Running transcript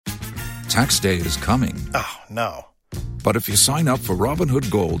Tax day is coming. Oh, no. But if you sign up for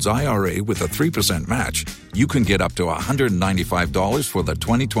Robinhood Gold's IRA with a 3% match, you can get up to $195 for the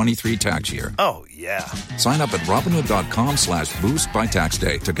 2023 tax year. Oh, yeah. Sign up at Robinhood.com/boost by tax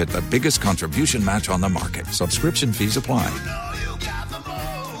day to get the biggest contribution match on the market. Subscription fees apply.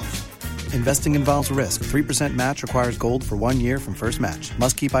 Investing involves risk. 3% match requires gold for 1 year from first match.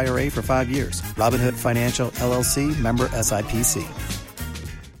 Must keep IRA for 5 years. Robinhood Financial, LLC, member SIPC.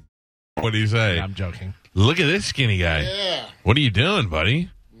 What do you say? I'm joking. Look at this skinny guy. Yeah. What are you doing, buddy?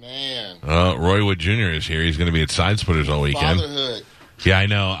 Man. Roy Wood Jr. is here. He's going to be at Side Splitters all weekend. Fatherhood. Yeah, I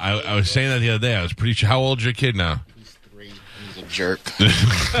know. I was saying that the other day. I was pretty sure. How old's your kid now? He's 3. He's a jerk.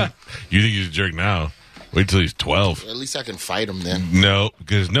 You think he's a jerk now? Wait till he's 12. At least I can fight him then. No,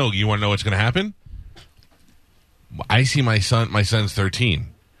 because you want to know what's going to happen? I see my son. My son's 13.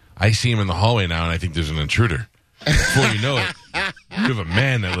 I see him in the hallway now, and I think there's an intruder. Before you know it, you have a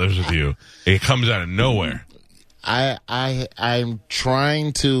man that lives with you. It comes out of nowhere. I'm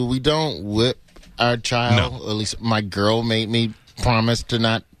trying to. We don't whip our child. No. At least my girl made me promise to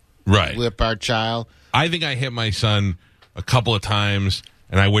not whip our child. I think I hit my son a couple of times,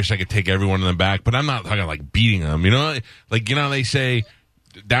 and I wish I could take everyone in the back. But I'm not talking like beating them. You know, they say.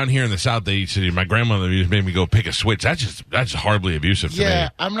 Down here in the South, they said my grandmother used to make me go pick a switch. That's horribly abusive to me. Yeah,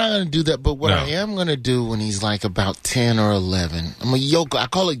 I'm not going to do that. But what I am going to do when he's like about 10 or 11, I'm going to yoke. I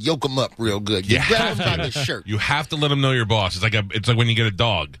call it yoke him up real good. You grab him by the shirt. You have to let him know your boss. It's like when you get a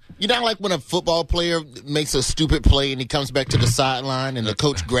dog. You know, like when a football player makes a stupid play and he comes back to the sideline and the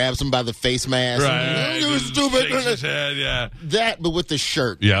coach grabs him by the face mask. Right. You stupid. Shakes his head. Yeah. That, but with the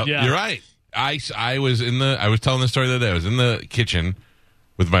shirt. Yeah. You're right. I was telling the story the other day. I was in the kitchen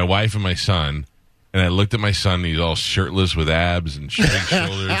with my wife and my son, and I looked at my son, and he's all shirtless with abs and straight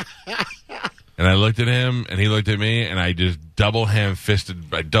shoulders. And I looked at him, and he looked at me, and I just double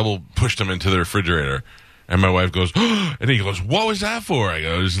pushed him into the refrigerator. And my wife goes, oh, and he goes, what was that for? I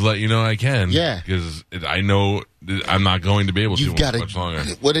go, just to let you know I can. Yeah. Because I know I'm not going to be able to much longer.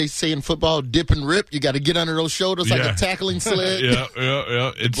 What they say in football, dip and rip. You got to get under those shoulders like a tackling sled. Yeah.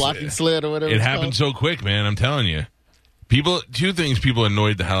 It's blocking sled or whatever. It happened so quick, man. I'm telling you. Two things people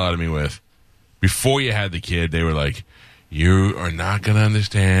annoyed the hell out of me with. Before you had the kid, they were like, you are not going to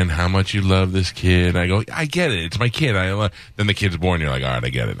understand how much you love this kid. And I go, I get it. It's my kid. Then the kid's born. You're like, all right, I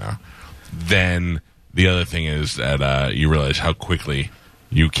get it now. Then the other thing is that you realize how quickly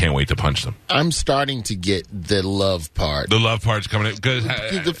you can't wait to punch them. I'm starting to get the love part. The love part's coming in. Because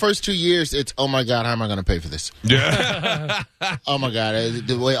the first 2 years, it's, oh, my God, how am I going to pay for this? Yeah. Oh, my God.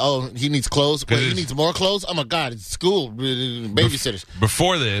 He needs clothes. Wait, he needs more clothes? Oh, my God, it's school. Babysitters.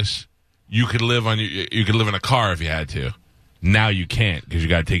 Before this, you could live in a car if you had to. Now you can't because you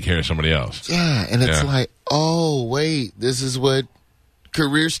got to take care of somebody else. Yeah, and it's like, oh, wait, this is what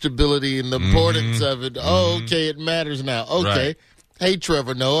career stability and the importance of it. Oh, okay, it matters now. Okay. Right. Hey,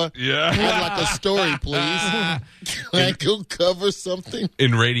 Trevor Noah. Yeah. I'd like a story, please. Can I go cover something?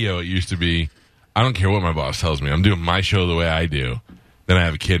 In radio, it used to be, I don't care what my boss tells me. I'm doing my show the way I do. Then I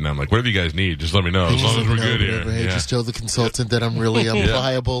have a kid, and I'm like, whatever you guys need, just let me know. As long as we're good here. Hey, just tell the consultant that I'm really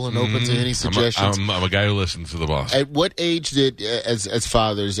pliable and open to any suggestions. I'm a guy who listens to the boss. At what age as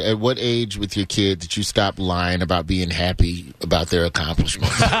fathers, at what age with your kid did you stop lying about being happy about their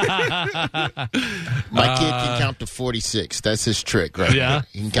accomplishments? My kid can count to 46. That's his trick, right? Yeah.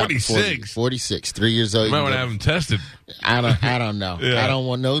 He can count 46? 46. 3 years old. You might want to have him tested. I don't know. Yeah. I don't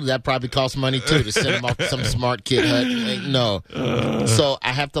want to know. That probably costs money, too, to send him off to some smart kid hut. No. So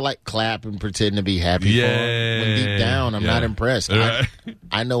I have to, clap and pretend to be happy for him. When deep down, I'm not impressed. Right.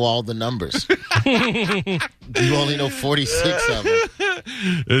 I know all the numbers. You only know 46 of them.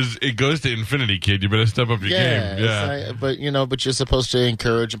 It goes to infinity, kid. You better step up your game. Yeah. But you're supposed to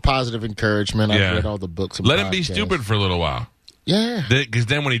encourage, positive encouragement. I've read all the books. Let him be stupid for a little while. Yeah. Because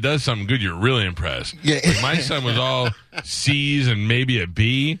then when he does something good, you're really impressed. Yeah. My son was all C's and maybe a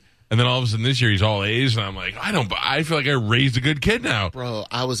B. And then all of a sudden this year he's all A's, and I'm like, I feel like I raised a good kid now. Bro,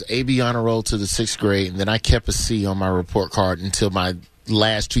 I was AB honor roll to the 6th grade, and then I kept a C on my report card until my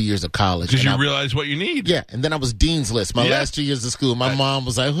last 2 years of college. Because you realize what you need. Yeah, and then I was Dean's List my last 2 years of school. My mom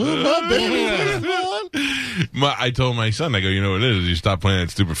was like, my baby. I told my son, I go, you know what it is? You stop playing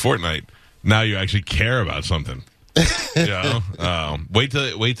that stupid Fortnite. Now you actually care about something. Wait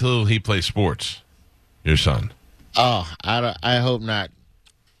till he plays sports, your son. Oh, I hope not.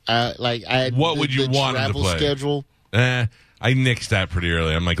 What would you want him to play? Schedule? I nixed that pretty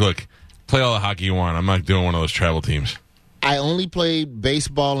early. I'm like, look, play all the hockey you want. I'm not doing one of those travel teams. I only played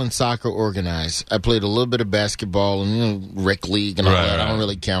baseball and soccer organized. I played a little bit of basketball and rec league and all that. I don't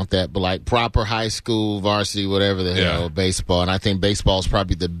really count that, but proper high school, varsity, whatever the hell, baseball. And I think baseball is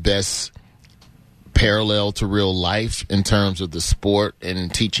probably the best parallel to real life in terms of the sport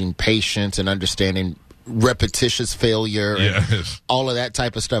and teaching patience and understanding repetitious failure and all of that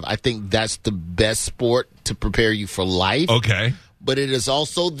type of stuff. I think that's the best sport to prepare you for life. Okay. But it is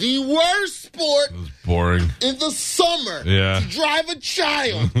also the worst sport boring in the summer to drive a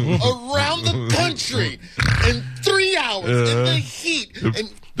child around the country in 3 hours in the heat.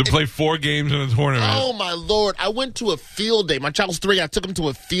 And to play 4 games in a tournament. Oh, my Lord. I went to a field day. My child's 3. I took him to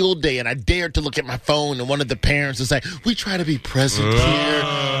a field day, and I dared to look at my phone, and one of the parents was like, we try to be present here.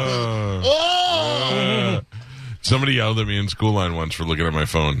 Somebody yelled at me in school line once for looking at my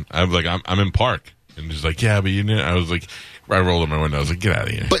phone. I'm like, I'm in park. And he's like, yeah, but you know, I was like, I rolled up my window. I was like, get out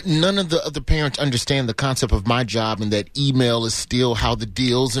of here. But none of the other parents understand the concept of my job and that email is still how the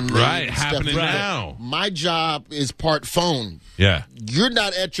deals and happening stuff. now. My job is part phone. Yeah. You're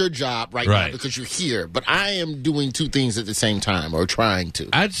not at your job right now because you're here, but I am doing 2 things at the same time or trying to.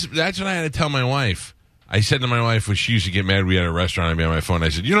 That's what I had to tell my wife. I said to my wife when she used to get mad, we had a restaurant, I'd be on my phone. I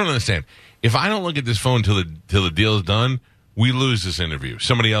said, you don't understand. If I don't look at this phone till the deal is done, we lose this interview.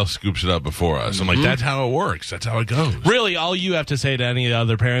 Somebody else scoops it up before us. I'm like, that's how it works. That's how it goes. Really, all you have to say to any of the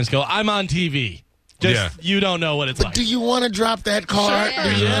other parents, go, I'm on TV. You don't know what it's like. Do you want to drop that card? Sure. Do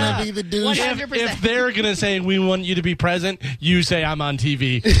you want to be the douche? 100%. If they're going to say, we want you to be present, you say, I'm on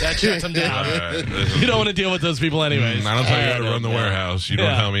TV. That shuts them down. Right. You don't want to deal with those people anyways. I don't tell you how to run the warehouse. You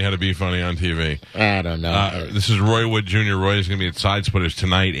don't tell me how to be funny on TV. I don't know. This is Roy Wood Jr. Roy is going to be at Side Splitters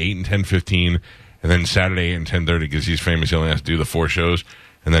tonight, 8 and 10:15. And then Saturday 8 and 10:30 because he's famous. He only has to do the 4 shows.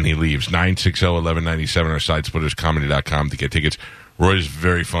 And then he leaves. 960-1197 or sidesplitterscomedy.com to get tickets. Roy's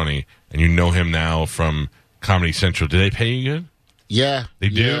very funny. And you know him now from Comedy Central. Do they pay you good? Yeah. They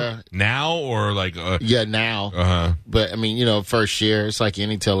do? Yeah. Now or like... yeah, now. Uh-huh. But, I mean, you know, first year, it's like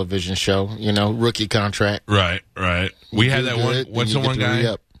any television show. You know, rookie contract. Right. We had that one... Good, What's the one guy?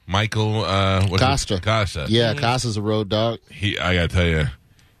 re-up. Michael... Costa. Costa. Yeah, Costa's a road dog. I got to tell you...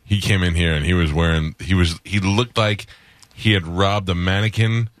 He came in here and he was wearing. He looked like he had robbed a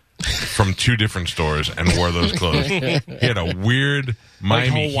mannequin from 2 different stores and wore those clothes. He had a weird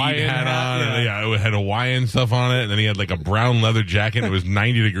Miami Heat hat on. And, it had Hawaiian stuff on it, and then he had like a brown leather jacket. And it was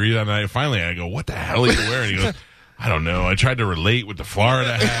 90 degrees on night. Finally, I go, "What the hell are you wearing?" He goes, "I don't know. I tried to relate with the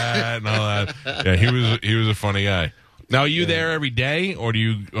Florida hat and all that." Yeah, he was a funny guy. Now, are you there every day, or do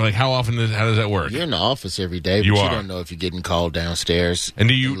you like? How often? How does that work? You're in the office every day, but you don't know if you're getting called downstairs. And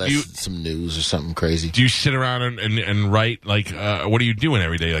unless it's some news or something crazy. Do you sit around and write? Like, what are you doing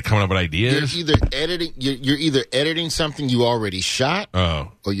every day? Like coming up with ideas? You're either editing something you already shot,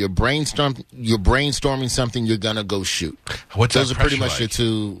 or you're brainstorming something you're gonna go shoot. Those are pretty much your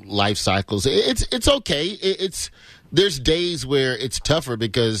 2 life cycles. It's okay. There's days where it's tougher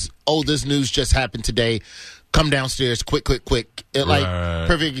because this news just happened today. Come downstairs, quick. Perfect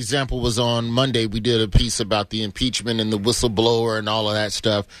example was on Monday. We did a piece about the impeachment and the whistleblower and all of that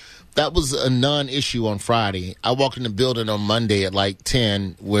stuff. That was a non-issue on Friday. I walked in the building on Monday at like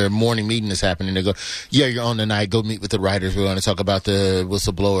 10 where morning meeting is happening. They go, yeah, you're on tonight. Go meet with the writers. We're going to talk about the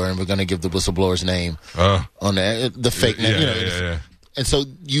whistleblower, and we're going to give the whistleblower's name on the fake name. Yeah. And so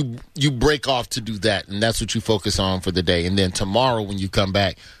you break off to do that, and that's what you focus on for the day. And then tomorrow when you come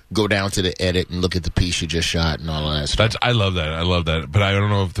back, go down to the edit and look at the piece you just shot and all of that stuff. I love that. But I don't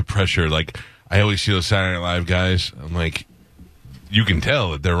know if the pressure, like, I always see those Saturday Night Live guys, I'm like, you can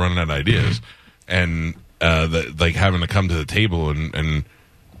tell that they're running out of ideas. And like having to come to the table and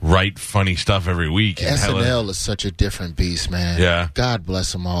write funny stuff every week. SNL is such a different beast, man. Yeah. God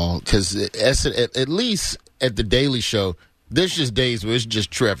bless them all. Because at least at The Daily Show, there's just days where it's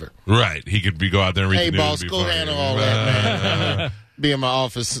just Trevor. Right. He could go out there and read the news. Hey, boss, go handle all that, man. Be in my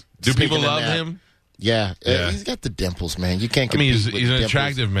office. Do people love him? Yeah. He's got the dimples, man. You can't compete with he's an dimples.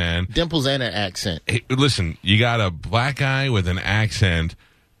 attractive man. Dimples and an accent. Hey, listen, you got a black guy with an accent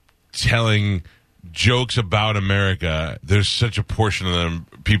telling jokes about America. There's such a portion of them,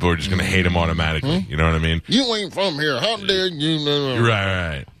 people are just going to hate him automatically. You know what I mean? You ain't from here. How dare you?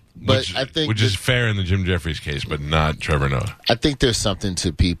 Right. But I think which is fair in the Jim Jeffries case, but not Trevor Noah. I think there's something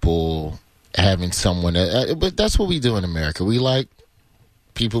to people having someone. But that's what we do in America. We like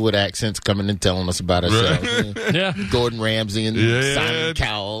people with accents coming and telling us about ourselves. Yeah. Gordon Ramsay and Simon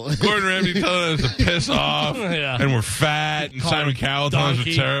Cowell. Gordon Ramsay telling us to piss off, and we're fat, and Simon Cowell telling us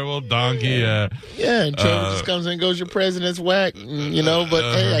we're terrible. Donkey, Yeah, and Trevor just comes in and goes, your president's whack,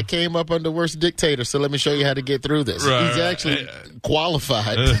 but hey, I came up under worst dictator, so let me show you how to get through this. Right. He's actually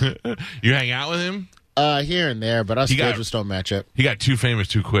qualified. You hang out with him? Here and there, but our schedules don't match up. He got too famous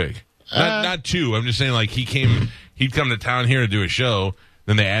too quick. Not too. I'm just saying, like, he'd come to town here to do a show,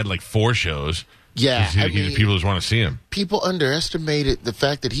 then they add like 4 shows. Yeah, people just want to see him. People underestimated the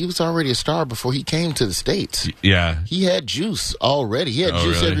fact that he was already a star before he came to the States. Yeah. He had juice already. He had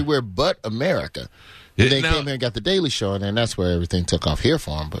juice everywhere but America. And they came here and got the Daily Show, and then that's where everything took off here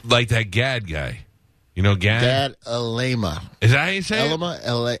for him. But like that Gad guy. You know Gad? Gad Alema. Is that how you say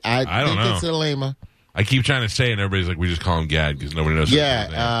Elema? I don't know. It's Alema. I keep trying to say it, and everybody's like, we just call him Gad because nobody knows.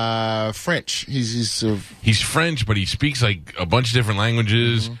 Yeah, French. He's French, but he speaks like a bunch of different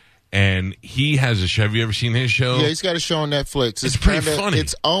languages. Mm-hmm. And he has a show. Have you ever seen his show? Yeah, he's got a show on Netflix. It's pretty funny.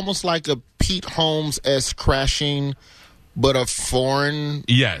 It's almost like a Pete Holmes-esque Crashing, but a foreign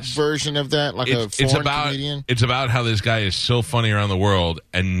version of that, like a foreign comedian. It's about how this guy is so funny around the world,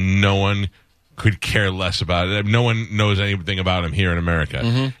 and no one could care less about it. No one knows anything about him here in America.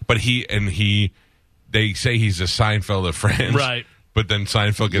 Mm-hmm. But they say he's a Seinfeld of France. Right. But then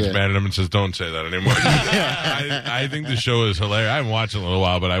Seinfeld gets mad at him and says, don't say that anymore. I think the show is hilarious. I haven't watched it in a little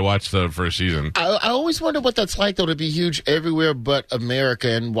while, but I watched the first season. I always wonder what that's like, though, to be huge everywhere but America.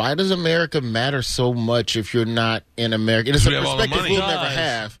 And why does America matter so much if you're not in America? It's a perspective we'll never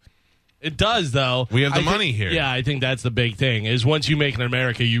have. It does, though. We have the money here. Yeah, I think that's the big thing, is once you make it in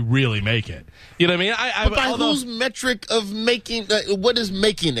America, you really make it. You know what I mean? But by whose metric of making what is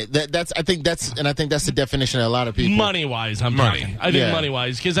making it? I think that's the definition of a lot of people. Money-wise, I'm talking. I think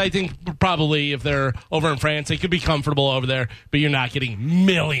money-wise, because I think probably if they're over in France, they could be comfortable over there, but you're not getting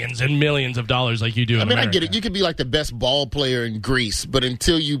millions and millions of dollars like you do in America. I get it. You could be like the best ball player in Greece, but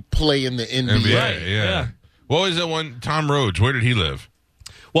until you play in the NBA. Right, yeah. What was that one? Tom Rhodes, where did he live?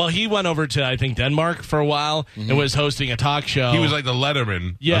 Well, he went over to, I think, Denmark for a while and was hosting a talk show. He was like the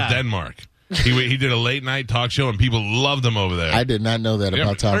Letterman of Denmark. He did a late-night talk show, and people loved him over there. I did not know that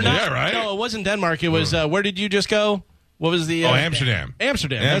about Tom. Yeah, right? No, it wasn't Denmark. It was, where did you just go? What was the... Amsterdam.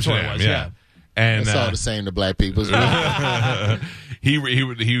 Amsterdam, that's what it was, yeah. And it's all the same to black people.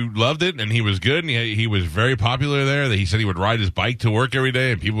 He loved it, and he was good, and he was very popular there. He said he would ride his bike to work every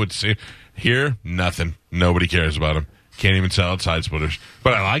day, and people would say, here, nothing. Nobody cares about him. Can't even sell outside splitters.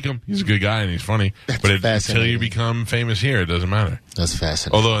 But I like him. He's a good guy, and he's funny. Until you become famous here, it doesn't matter. That's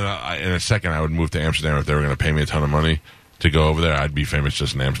fascinating. Although in a second, I would move to Amsterdam if they were going to pay me a ton of money to go over there. I'd be famous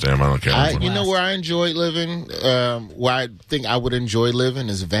just in Amsterdam. I don't care. You know where I enjoy living? Where I think I would enjoy living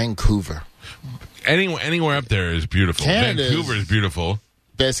is Vancouver. Anywhere up there is beautiful. Vancouver is beautiful.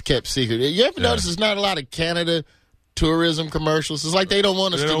 Best kept secret. You ever notice there's not a lot of Canada tourism commercials? It's like they don't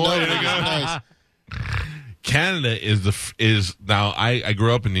want us to know that it's nice. Canada is now. I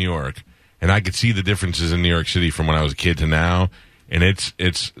grew up in New York, and I could see the differences in New York City from when I was a kid to now. And it's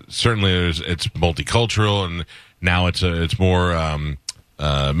certainly it's multicultural, and now it's more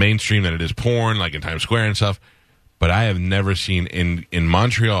mainstream than it is porn, like in Times Square and stuff. But I have never seen in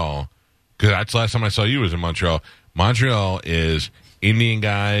Montreal, because that's the last time I saw you was in Montreal. Montreal is Indian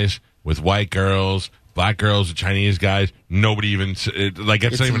guys with white girls. Black girls, the Chinese guys, nobody even it's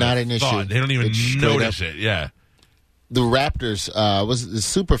not an issue. They don't even notice it. Yeah, the Raptors was the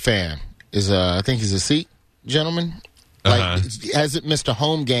super fan is I think he's a Sikh gentleman. Hasn't missed a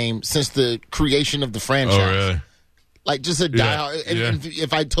home game since the creation of the franchise. Oh, really? Like just a diehard. And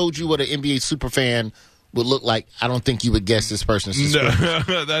if I told you what an NBA super fan would look like, I don't think you would guess this person's description.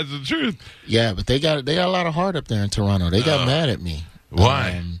 No, that's the truth. Yeah, but they got a lot of heart up there in Toronto. They got mad at me.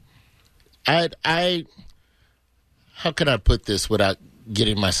 Why? How can I put this without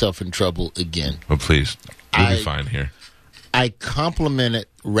getting myself in trouble again? Oh, please. You'll be fine here. I complimented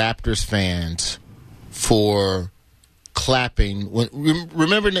Raptors fans for clapping.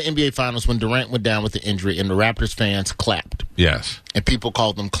 Remember in the NBA Finals when Durant went down with the injury and the Raptors fans clapped? Yes. And people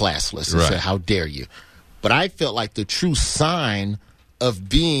called them classless and said, how dare you? But I felt like the true sign of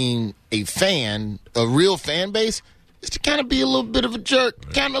being a fan, a real fan base, is to kind of be a little bit of a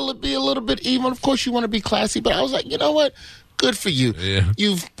jerk, kind of be a little bit even. Of course, you want to be classy, but I was like, you know what? Good for you. Yeah.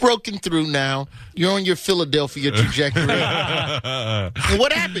 You've broken through now. You're on your Philadelphia trajectory. And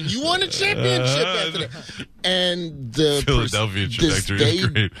what happened? You won a championship after that. And the Philadelphia trajectory is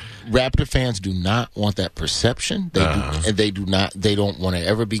great. Raptor fans do not want that perception. They don't want to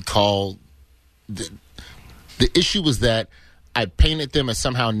ever be called. The issue was that I painted them as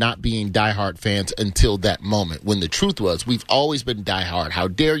somehow not being diehard fans until that moment, when the truth was we've always been diehard. How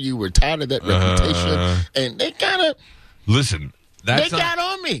dare you? We're tired of that reputation. And they kind of... Listen, they got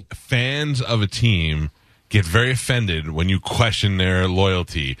on me. Fans of a team get very offended when you question their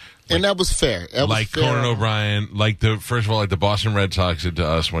loyalty. And that was fair. Conan O'Brien, first of all, the Boston Red Sox did to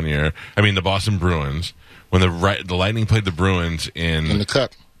us one year. I mean, the Boston Bruins, when the Lightning played the Bruins in the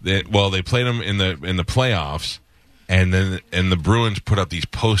Cup. They played them in the playoffs. And the Bruins put up these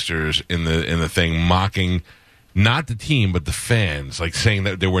posters in the thing mocking not the team, but the fans, like saying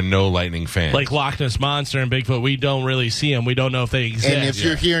that there were no Lightning fans. Like Loch Ness Monster and Bigfoot, we don't really see them. We don't know if they exist. And if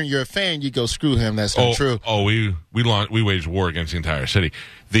you're hearing you're a fan, you go, screw him. That's not true. Oh, we waged war against the entire city.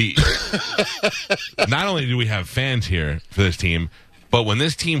 Not only do we have fans here for this team, but when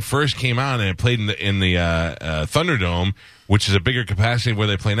this team first came out and it played in the Thunderdome, which is a bigger capacity where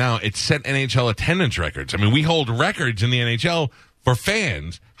they play now, it set NHL attendance records. I mean, we hold records in the NHL for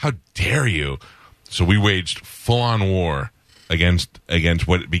fans. How dare you? So we waged full-on war against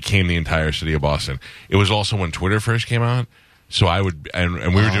what became the entire city of Boston. It was also when Twitter first came out. So I would, and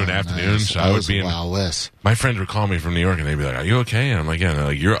we were doing afternoons. So I would be in. Wild West. My friends would call me from New York, and they'd be like, "Are you okay?" And I'm like, "Yeah." And they're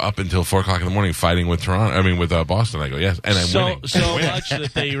like, "You're up until 4:00 in the morning fighting with Boston." I go, "Yes," and I'm winning. So much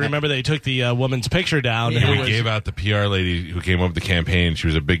that they took the woman's picture down. And we gave out the PR lady who came up with the campaign. She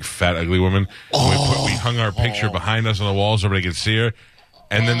was a big, fat, ugly woman. And we hung our picture behind us on the wall so everybody could see her.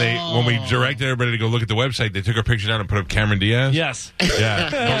 And then when we directed everybody to go look at the website, they took our picture down and put up Cameron Diaz. Yes. Yeah.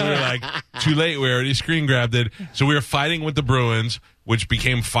 But we were like, too late. We already screen grabbed it. So we were fighting with the Bruins, which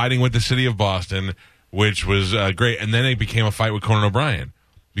became fighting with the city of Boston, which was great. And then it became a fight with Conan O'Brien.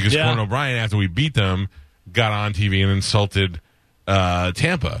 Because Conan O'Brien, after we beat them, got on TV and insulted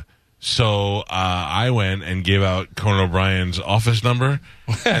Tampa. So I went and gave out Conan O'Brien's office number.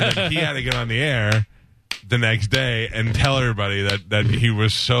 And then he had to get on the air the next day and tell everybody that they were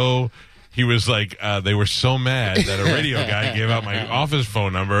so mad that a radio guy gave out my office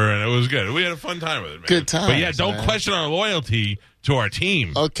phone number, and it was good. We had a fun time with it, man. Good time. But yeah, don't question our loyalty to our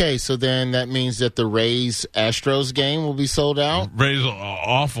team. Okay, so then that means that the Rays-Astros game will be sold out? Rays are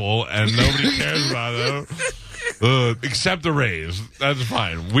awful, and nobody cares about them. Except the Rays. That's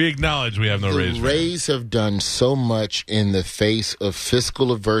fine. We acknowledge we have no Rays. The Rays have done so much in the face of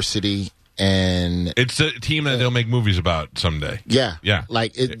fiscal adversity. And it's a team that they'll make movies about someday. Yeah.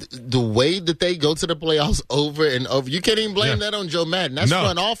 Like the way that they go to the playoffs over and over. You can't even blame that on Joe Madden. That's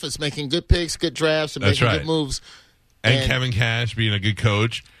front office making good picks, good drafts, and making good moves. And Kevin Cash being a good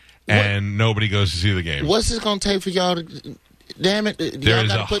coach, and nobody goes to see the game. What's it going to take for y'all to... Damn it! Y'all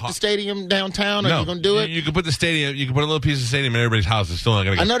got to put the stadium downtown. Are you going to do it? You can put the stadium. You can put a little piece of stadium in everybody's house. It's still not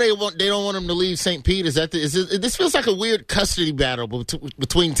going to. I know they don't want them to leave St. Pete. This feels like a weird custody battle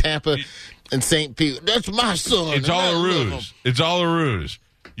between Tampa and St. Pete. That's my son. It's all a ruse. It's all a ruse.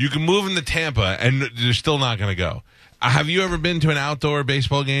 You can move them to Tampa, and they're still not going to go. Have you ever been to an outdoor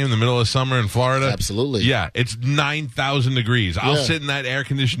baseball game in the middle of summer in Florida? Absolutely. Yeah, it's 9,000 degrees. I'll sit in that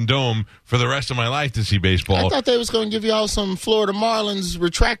air-conditioned dome for the rest of my life to see baseball. I thought they was going to give you all some Florida Marlins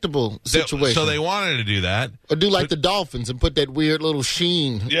retractable situation. So they wanted to do that. Or do like the Dolphins and put that weird little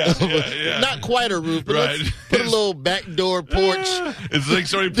sheen. Yeah. Not quite a roof, but let's put a little backdoor porch. It's like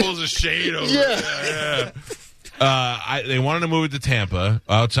somebody pulls a shade over. Yeah. They wanted to move it to Tampa,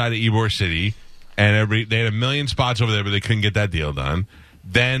 outside of Ybor City. And they had 1 million spots over there, but they couldn't get that deal done.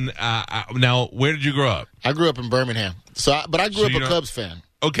 Then, now, where did you grow up? I grew up in Birmingham. But I grew up a Cubs fan.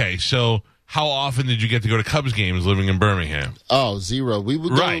 Okay, so how often did you get to go to Cubs games living in Birmingham? Oh, zero. We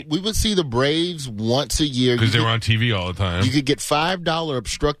would see the Braves once a year. Because they were on TV all the time. You could get $5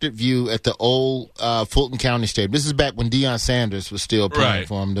 obstructed view at the old Fulton County Stadium. This is back when Deion Sanders was still playing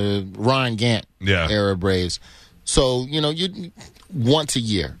for them, the Ryan Gant era Braves. So, you once a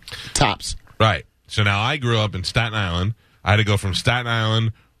year, tops. Right. So now I grew up in Staten Island. I had to go from Staten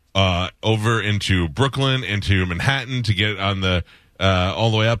Island over into Brooklyn, into Manhattan to get on the all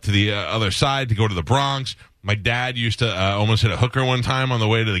the way up to the other side to go to the Bronx. My dad used to almost hit a hooker one time on the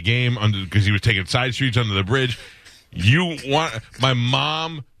way to the game because he was taking side streets under the bridge. My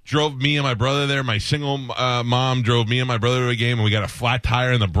mom drove me and my brother there. My single mom drove me and my brother to a game, and we got a flat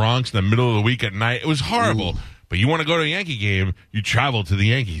tire in the Bronx in the middle of the week at night. It was horrible. Ooh. But you want to go to a Yankee game, you travel to the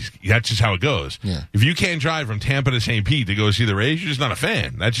Yankees. That's just how it goes. Yeah. If you can't drive from Tampa to St. Pete to go see the Rays, you're just not a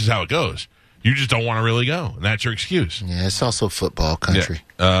fan. That's just how it goes. You just don't want to really go, and that's your excuse. Yeah, it's also football country.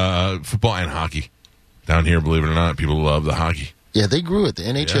 Yeah. Football and hockey. Down here, believe it or not, people love the hockey. Yeah, they grew it. The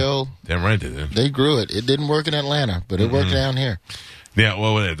NHL. Yeah. Damn right they did. They grew it. It didn't work in Atlanta, but it worked down here. Yeah,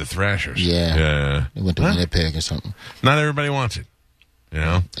 what were they? The Thrashers. Yeah. They went to Winnipeg or something. Not everybody wants it.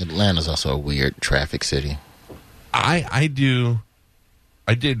 Atlanta's also a weird traffic city. I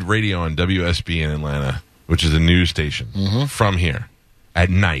did radio on WSB in Atlanta, which is a news station from here at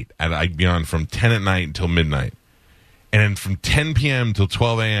night. I'd be on from 10 at night until midnight. And then from 10 p.m. till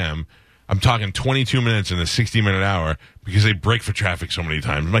 12 a.m., I'm talking 22 minutes in a 60-minute hour because they break for traffic so many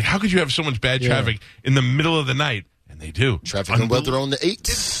times. I'm like, how could you have so much bad traffic in the middle of the night? And they do. Traffic and weather on the 8s.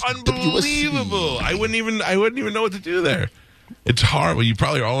 It's unbelievable. I wouldn't even know what to do there. It's horrible. You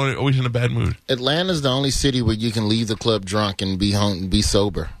probably are always in a bad mood. Atlanta's the only city where you can leave the club drunk and be home, be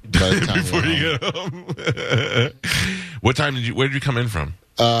sober by the time Before you get home. What time where did you come in from?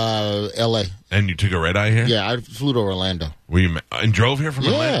 L.A. And you took a red eye here? Yeah, I flew to Orlando. Were you and drove here from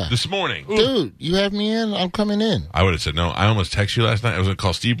Atlanta Yeah. this morning? Dude, you have me in? I'm coming in. I would have said no. I almost texted you last night. I was going to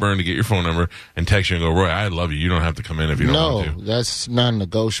call Steve Byrne to get your phone number and text you and go, Roy, I love you. You don't have to come in if you don't want to. No, that's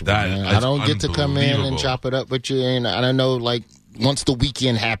non-negotiable, man. I That's don't get to come in and unbelievable. chop it up with you. And I don't know, like, once the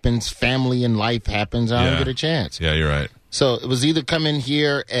weekend happens, family and life happens, I don't get a chance. Yeah, you're right. So it was either come in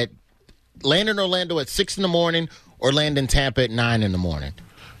here land in Orlando at 6 in the morning or land in Tampa at 9 in the morning.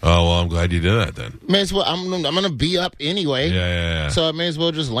 Oh, well, I'm glad you did that then. May as well. I'm going to be up anyway. Yeah. So I may as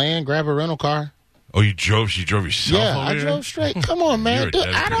well just land, grab a rental car. Oh, you drove? She drove yourself Yeah, over I here? drove straight. Come on, man. You're Dude, I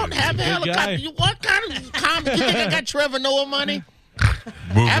dedicated. don't have a Good helicopter. guy. What kind of comment? You think I got Trevor Noah money?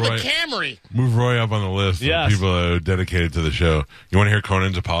 Move I have Roy, a Camry. move Roy up on the list Yes. of people that are dedicated to the show. You want to hear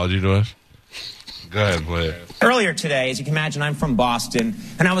Conan's apology to us? Go ahead, play it. Earlier today, as you can imagine, I'm from Boston,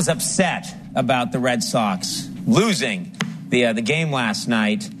 and I was upset about the Red Sox losing the game last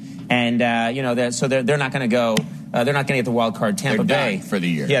night. And, they're not going to go. They're not going to get the wild card. Tampa Bay. Done for the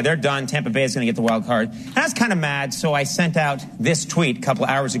year. Yeah, they're done. Tampa Bay is going to get the wild card. And I was kind of mad, so I sent out this tweet a couple of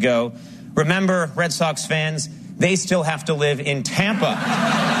hours ago. Remember, Red Sox fans, they still have to live in Tampa.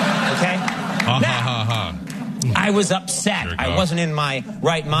 Okay? Now, I was upset. Sure I go. wasn't in my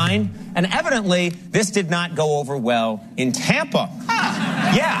right mind. And evidently, this did not go over well in Tampa.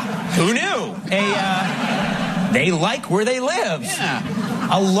 Yeah, who knew? They like where they live.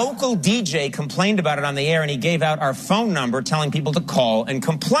 Yeah. A local DJ complained about it on the air, and he gave out our phone number telling people to call and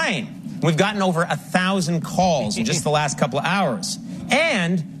complain. We've gotten over 1,000 calls in just the last couple of hours.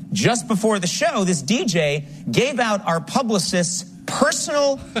 And just before the show, this DJ gave out our publicist's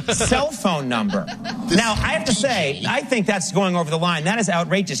personal cell phone number. Now, I have to say, I think that's going over the line. That is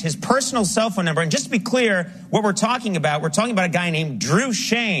outrageous. His personal cell phone number. And just to be clear, what we're talking about a guy named Drew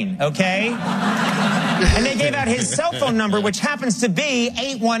Shane, okay? And they gave out his cell phone number, which happens to be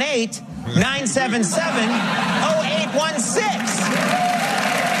 818-977-0816.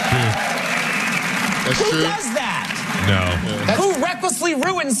 That's Who true. does that? No. Who recklessly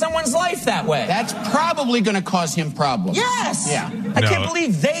ruins someone's life that way? That's probably going to cause him problems. Yes. Yeah. I No. can't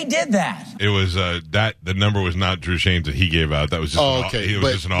believe they did that. It was the number was not Drew Shane's that he gave out. That was just Oh, okay. It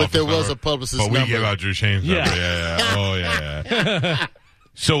was just an But office there was number. a publicist's But we number. gave out Drew Shane's Yeah. number. Yeah. Oh, yeah.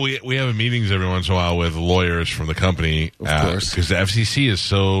 So we have meetings every once in a while with lawyers from the company. Of course. Because the FCC is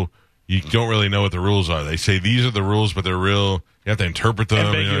so, you don't really know what the rules are. They say these are the rules, but they're real. You have to interpret them.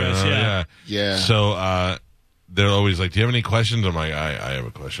 Ambiguous, yeah. Yeah. So they're always like, do you have any questions? I'm like, I have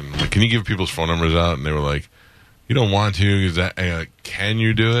a question. I'm like, can you give people's phone numbers out? And they were like, you don't want to. Is that, can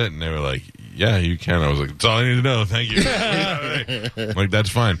you do it? And they were like, yeah, you can. I was like, that's all I need to know. Thank you. I'm like, that's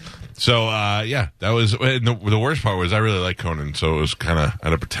fine. So, that was the worst part was I really like Conan. So it was kind of, I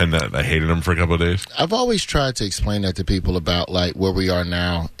had to pretend that I hated him for a couple of days. I've always tried to explain that to people about like where we are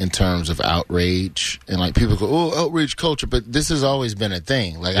now in terms of outrage, and like people go, "Oh, outrage culture," but this has always been a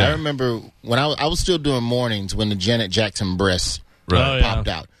thing. Like I remember when I was still doing mornings when the Janet Jackson breasts popped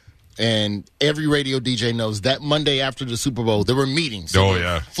out, and every radio DJ knows that Monday after the Super Bowl there were meetings. Oh,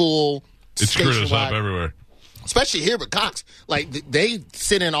 yeah. Full. It screwed us up station-wide. everywhere. Especially here with Cox. Like, they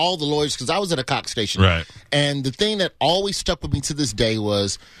sit in all the lawyers, because I was at a Cox station. Right. And the thing that always stuck with me to this day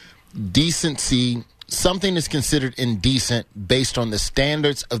was decency. Something is considered indecent based on the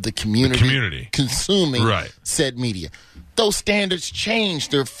standards of the community. Consuming said media. Those standards change.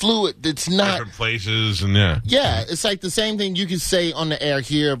 They're fluid. It's not... Different places and yeah. It's like the same thing you can say on the air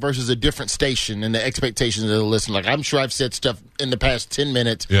here versus a different station and the expectations of the listener. Like, I'm sure I've said stuff in the past 10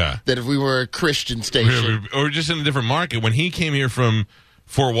 minutes that if we were a Christian station... Or just in a different market. When he came here from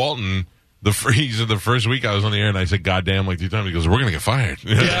Fort Walton, the first week I was on the air and I said, God damn, like 2 times. He goes, we're going to get fired.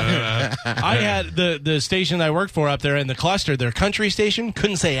 I had the station I worked for up there in the cluster, their country station,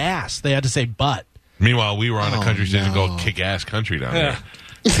 couldn't say ass. They had to say butt. Meanwhile, we were on a country station called Kick-Ass Country down there.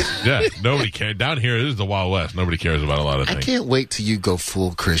 Yeah, nobody cares. Down here, this is the Wild West. Nobody cares about a lot of things. I can't wait till you go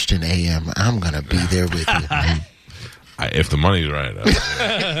full Christian AM. I'm going to be there with you. If the money's right.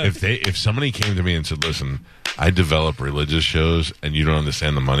 If somebody came to me and said, listen, I develop religious shows and you don't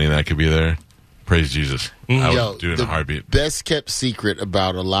understand the money that could be there, praise Jesus. I would do it in a heartbeat. Best kept secret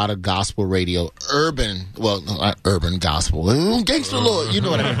about a lot of gospel radio, not urban gospel, gangsta Lord, you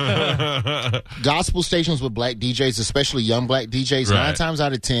know what I mean. Gospel stations with black DJs, especially young black DJs, 9 times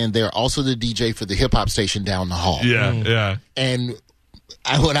out of 10, they're also the DJ for the hip hop station down the hall. Yeah. And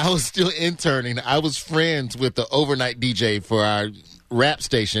when I was still interning, I was friends with the overnight DJ for our rap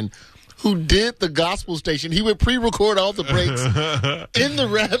station, who did the gospel station. He would pre-record all the breaks in the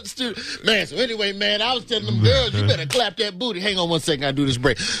rap studio. Man, so anyway, man, I was telling them girls, you better clap that booty. Hang on one second, I do this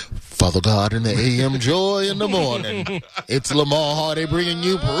break. Father God in the AM joy in the morning. It's Lamar Hardy bringing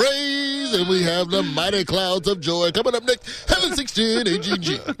you praise, and we have the mighty clouds of joy coming up next. Heaven 16 AGG.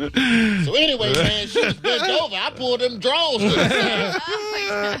 So anyway, man, she was bent over. I pulled them draws to the side.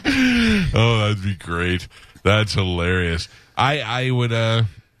 Oh, that'd be great. That's hilarious.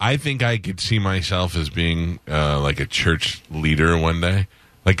 I think I could see myself as being like a church leader one day.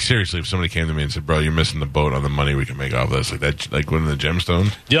 Like, seriously, if somebody came to me and said, bro, you're missing the boat on the money we can make off this. Like that, like one of the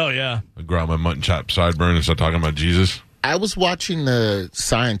gemstones. Oh, yeah. I'd grow out my mutton chop sideburn and start talking about Jesus. I was watching the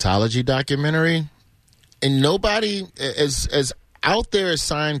Scientology documentary, and nobody, as out there as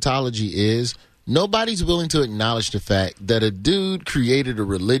Scientology is, nobody's willing to acknowledge the fact that a dude created a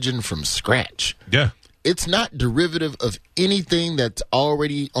religion from scratch. Yeah. It's not derivative of anything that's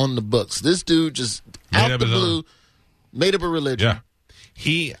already on the books. This dude just, out the blue, made up a religion. Yeah.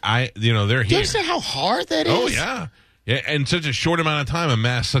 They're here. Do you understand how hard that is? Oh, yeah. Yeah, and such a short amount of time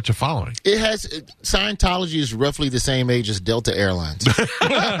amassed such a following. Scientology is roughly the same age as Delta Airlines. It's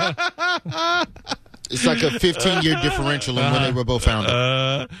like a 15-year differential in when they were both founded.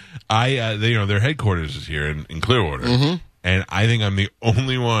 Their headquarters is here in Clearwater, and I think I'm the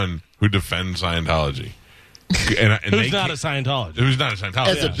only one who defends Scientology. And Who's not a Scientologist? Who's not a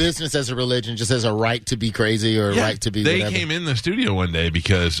Scientologist? As a business, as a religion, just as a right to be crazy or a right to be whatever. They came in the studio one day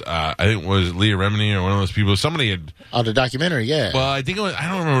because I think it was Leah Remini or one of those people. Somebody had... Oh, the documentary, yeah. Well, I think it was... I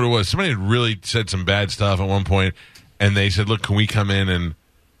don't remember what it was. Somebody had really said some bad stuff at one point, and they said, look, can we come in and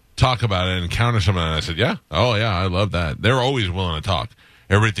talk about it and counter some of that? And I said, yeah. Oh, yeah, I love that. They're always willing to talk.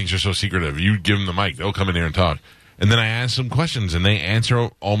 Everybody thinks you're so secretive. You give them the mic, they'll come in here and talk. And then I asked them questions, and they answer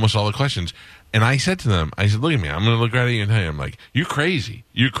almost all the questions. And I said to them, I said, look at me. I'm going to look right at you and tell you, I'm like, you're crazy.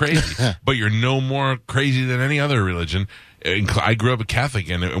 You're crazy. But you're no more crazy than any other religion. I grew up a Catholic,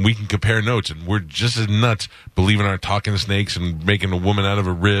 and we can compare notes, and we're just as nuts believing our talking snakes and making a woman out of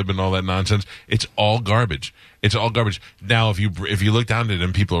a rib and all that nonsense. It's all garbage. It's all garbage. Now, if you look down at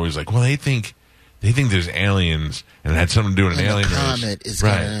them, people are always like, well, they think there's aliens, and it had something to do with an alien race.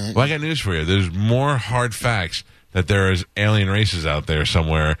 Right. Well, I got news for you. There's more hard facts that there is alien races out there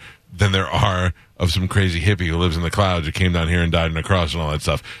somewhere than there are of some crazy hippie who lives in the clouds who came down here and died on a cross and all that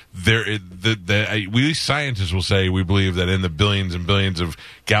stuff. We scientists will say we believe that in the billions and billions of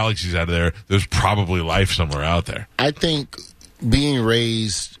galaxies out of there, there's probably life somewhere out there. I think being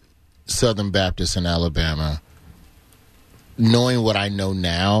raised Southern Baptist in Alabama, knowing what I know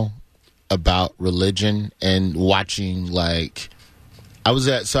now about religion and watching, like, I've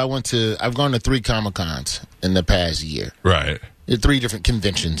gone to 3 Comic-Cons in the past year. Right. 3 different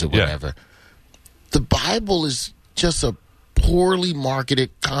conventions or whatever. Yeah. The Bible is just a poorly marketed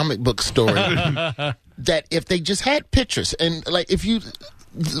comic book story that if they just had pictures and like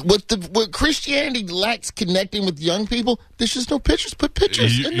what Christianity lacks connecting with young people, there's just no pictures. Put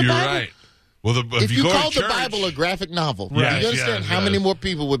pictures in the Bible. You're right. Well, if you call the Bible a graphic novel, you understand how many more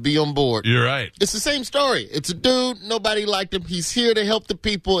people would be on board. You're right. It's the same story. It's a dude, nobody liked him. He's here to help the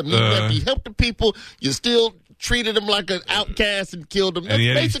people, and if he helped the people, you still treated him like an outcast and killed him. That's and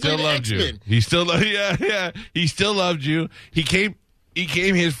yet basically he still loved X-Men. you. He still he still loved you. He came.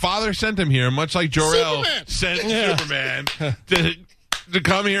 His father sent him here, much like Jor-El sent Superman to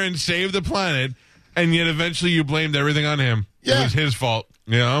come here and save the planet, and yet eventually you blamed everything on him. Yeah. It was his fault,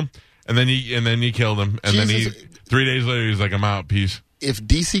 you know. And then you killed him, and then 3 days later he's like, "I'm out, peace." If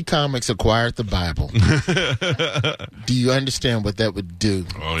DC Comics acquired the Bible, do you understand what that would do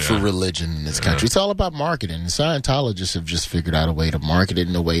for religion in this country? It's all about marketing. And Scientologists have just figured out a way to market it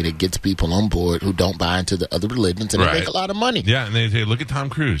in a way that gets people on board who don't buy into the other religions, and they make a lot of money. Yeah, and they say, look at Tom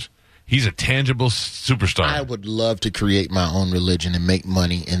Cruise. He's a tangible superstar. I would love to create my own religion and make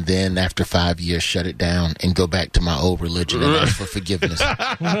money, and then after 5 years, shut it down and go back to my old religion and ask for forgiveness.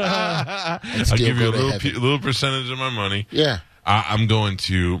 I'll give you a little percentage of my money. Yeah. I'm going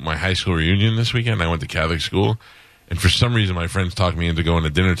to my high school reunion this weekend. I went to Catholic school, and for some reason, my friends talked me into going to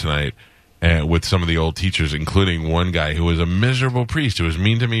dinner tonight with some of the old teachers, including one guy who was a miserable priest who was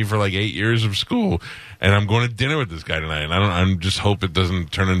mean to me for like 8 years of school. And I'm going to dinner with this guy tonight, and I just hope it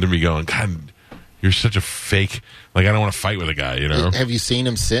doesn't turn into me going, God, you're such a fake. Like, I don't want to fight with a guy, you know? Have you seen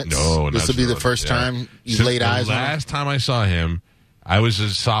him since? No, this will be the first time you've laid eyes on him? Last time I saw him, I was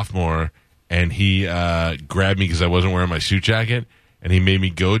a sophomore, and he grabbed me because I wasn't wearing my suit jacket, and he made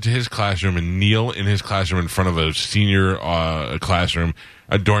me go to his classroom and kneel in his classroom in front of a senior classroom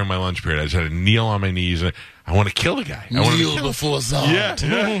during my lunch period. I just had to kneel on my knees, and I want to kill the guy. Kneel before Zod. Yeah.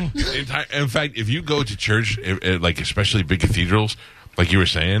 In fact, if you go to church, like especially big cathedrals, like you were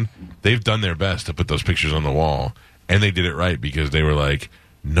saying, they've done their best to put those pictures on the wall, and they did it right because they were like,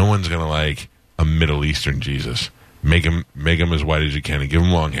 no one's gonna like a Middle Eastern Jesus. Make him as white as you can and give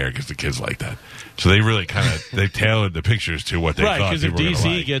him long hair because the kids like that. So they really they tailored the pictures to what they thought because if people were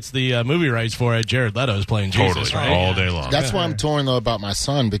DC like. gets the movie rights for it, Jared Leto's playing Jesus, Totally, right? all day long. That's why I'm torn, though, about my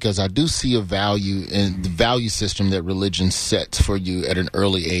son, because I do see a value in the value system that religion sets for you at an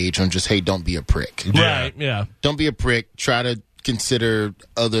early age on just, hey, don't be a prick. Right, yeah. Don't be a prick. Try to consider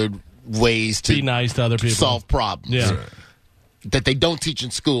other ways to Be nice to other people. solve problems. Yeah. That they don't teach in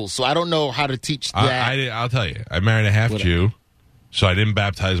school. So I don't know how to teach that. I'll tell you. I married a half Jew, so I didn't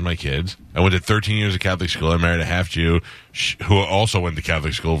baptize my kids. I went to 13 years of Catholic school. I married a half Jew who also went to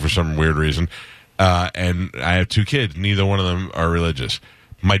Catholic school for some weird reason. And I have 2 kids. Neither one of them are religious.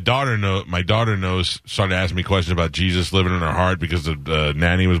 My daughter knows. Started asking me questions about Jesus living in her heart because the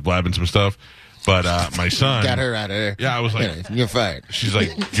nanny was blabbing some stuff. But my son Got her out of there. Yeah, I was like, you're fired. She's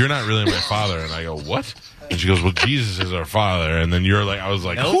like, you're not really my father. And I go, what? And she goes, well, Jesus is our father. And then you're like, I was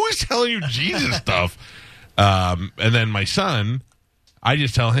like, who is telling you Jesus stuff? And then my son, I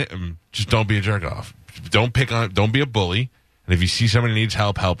just tell him, just don't be a jerk off. Don't be a bully. And if you see somebody needs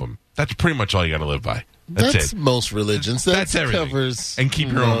help him. That's pretty much all you got to live by. That's it. Most religions. That's everything. Covers and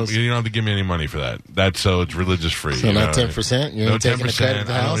keep your own. You don't have to give me any money for that. That's so it's religious free. So not 10%. You ain't taking a cut of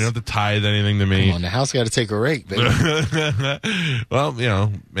the house. You don't have to tithe anything to me. Come on, the house got to take a rake, baby. Well,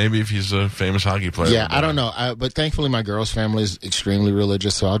 maybe if he's a famous hockey player. Yeah, I don't know. But thankfully, my girl's family is extremely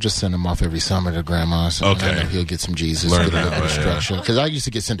religious, so I'll just send him off every summer to grandma's. Okay, I know he'll get some Jesus. Learn get a that little way, structure. Because I used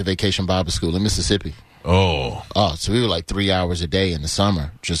to get sent to vacation Bible school in Mississippi. Oh, so we were like 3 hours a day in the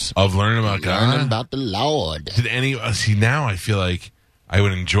summer, just of learning about God, learning about the Lord. Did any see now? I feel like I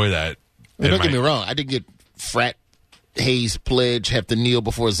would enjoy that. Don't get me wrong. I did get frat Hayes pledge, have to kneel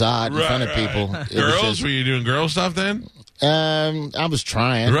before Zod in front of people. Girls, were you doing girl stuff then? I was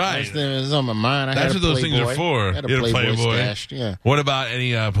trying. Right. It was on my mind. That's what those things are for. I had a Playboy stashed, yeah. What about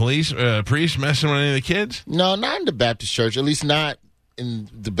any priests messing with any of the kids? No, not in the Baptist church. At least not in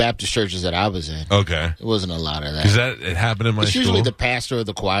the Baptist churches that I was in. Okay. It wasn't a lot of that. Because it happened in my school. It's usually the pastor or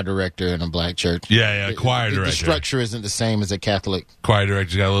the choir director in a black church. Yeah, choir director. The structure isn't the same as a Catholic. Choir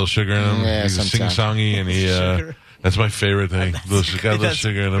director's got a little sugar in him. Yeah, he's sing-songy, and he... that's my favorite thing. Got a little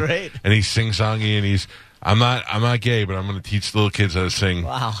sugar in him. Great. And he's sing-songy, and he's... I'm not gay, but I'm going to teach little kids how to sing.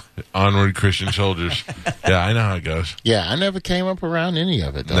 Wow. Onward, Christian soldiers. Yeah, I know how it goes. Yeah, I never came up around any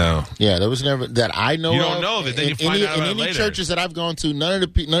of it, though. No. Yeah, there was never that I know. You don't of. know that. Then you find out about it later. In any churches that I've gone to, none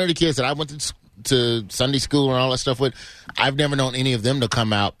of the kids that I went to Sunday school and all that stuff with, I've never known any of them to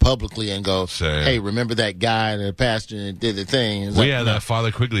come out publicly and go, "Hey, remember that guy, the pastor, that did the thing?" That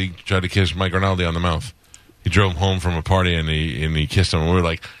Father Quigley tried to kiss Mike Rinaldi on the mouth. He drove home from a party and he kissed him. And we were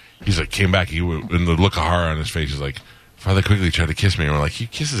like. He's like, came back, and the look of horror on his face is like, Father Quigley tried to kiss me. And we're like, he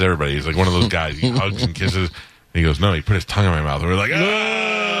kisses everybody. He's like one of those guys. He hugs and kisses. And he goes, no, he put his tongue in my mouth. And we're like,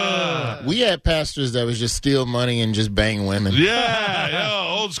 ah! We had pastors that was just steal money and just bang women.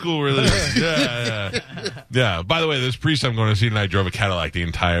 Yeah, old school religion. Yeah. By the way, this priest I'm going to see tonight drove a Cadillac the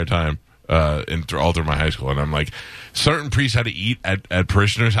entire time. All through my high school, and I'm like, certain priests had to eat at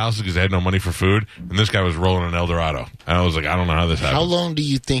parishioners' houses because they had no money for food, and this guy was rolling an Eldorado, and I was like, I don't know how this happened. How long do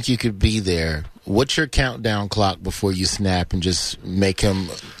you think you could be there? What's your countdown clock before you snap and just make him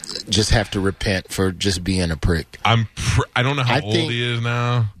just have to repent for just being a prick? I don't know how old he is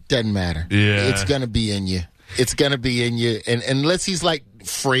now. Doesn't matter. Yeah, it's gonna be in you. It's gonna be in you, and unless he's like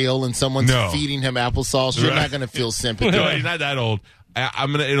frail and someone's feeding him applesauce, you're not gonna feel sympathy. No, he's not that old.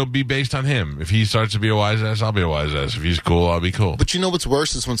 It'll be based on him. If he starts to be a wise ass, I'll be a wise ass. If he's cool, I'll be cool. But you know what's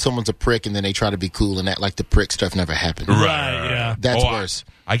worse is when someone's a prick and then they try to be cool and act like the prick stuff never happened. Right, yeah. That's worse.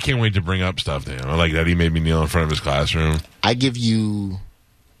 I can't wait to bring up stuff to him. Like that he made me kneel in front of his classroom. I give you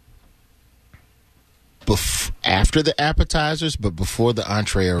after the appetizers, but before the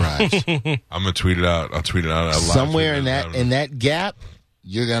entree arrives. I'm gonna tweet it out. I'll tweet it out. Somewhere in that gap,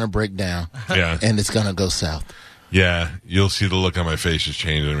 you're gonna break down. Yeah, and it's gonna go south. Yeah, you'll see the look on my face is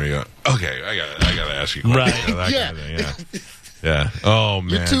changing. And we go, okay, I gotta ask you a question. Right. Yeah. Kind of thing, yeah. Oh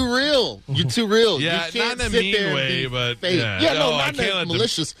man, you're too real. You're too real. Yeah, you can't not in a mean way, but fake. yeah, no, not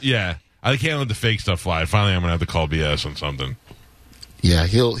malicious. I can't let the fake stuff fly. Finally, I'm gonna have to call BS on something. Yeah,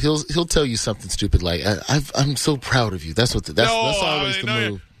 he'll tell you something stupid like, "I'm so proud of you." That's what. That's always the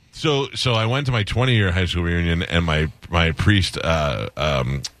move. So I went to my 20-year high school reunion, and my priest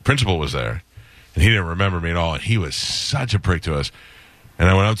principal was there. And he didn't remember me at all, and he was such a prick to us. And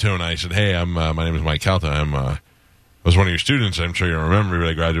I went up to him, and I said, hey, my name is Mike Calta. I was one of your students. I'm sure you remember me, but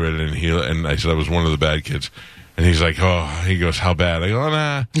I graduated, and I said I was one of the bad kids. And he's like, he goes, how bad? I go,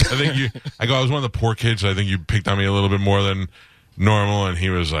 nah. I was one of the poor kids, so I think you picked on me a little bit more than normal, and he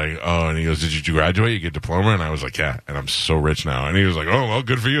was like, oh, and he goes, did you graduate? You get diploma? And I was like, yeah, and I'm so rich now. And he was like, oh, well,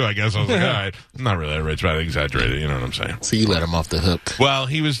 good for you, I guess. I was like, all right, I'm not really that rich, but I exaggerated, you know what I'm saying? So you let him off the hook. Well,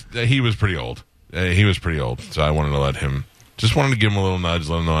 he was pretty old. He was pretty old, so I wanted to wanted to give him a little nudge,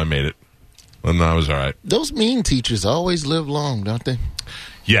 let him know I made it. Let him know I was all right. Those mean teachers always live long, don't they?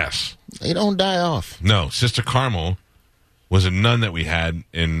 Yes. They don't die off. No, Sister Carmel was a nun that we had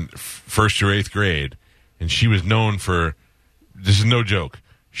in 1st through 8th grade, and she was known for, this is no joke,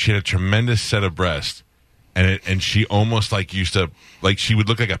 she had a tremendous set of breasts, and she almost used to, she would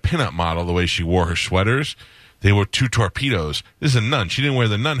look like a pinup model the way she wore her sweaters. They wore 2 torpedoes. This is a nun. She didn't wear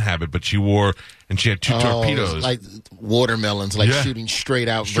the nun habit, but she had 2 torpedoes. Like watermelons, shooting straight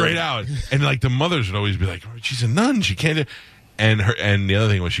out. Straight out. And the mothers would always be like, she's a nun. She can't. And the other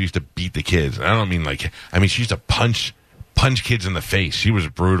thing was she used to beat the kids. And I don't mean she used to punch kids in the face. She was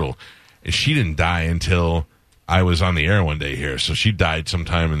brutal. And she didn't die until I was on the air one day here. So she died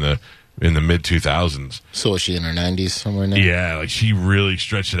sometime in the mid 2000s. So was she in her 90s somewhere now? Yeah, she really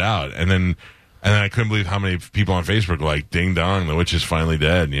stretched it out. And then I couldn't believe how many people on Facebook were like, ding dong, the witch is finally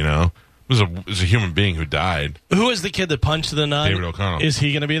dead, you know? It was a human being who died. Who is the kid that punched the nun? David O'Connell. Is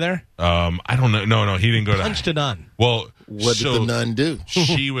he going to be there? I don't know. No, he didn't go to... Punched a nun. Well, what did the nun do?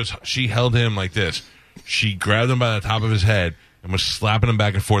 She held him like this. She grabbed him by the top of his head and was slapping him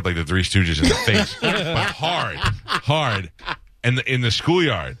back and forth like the Three Stooges in the face. But hard. And in the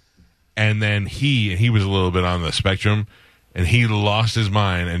schoolyard. And then he was a little bit on the spectrum. And he lost his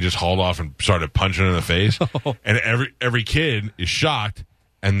mind and just hauled off and started punching her in the face. And every kid is shocked.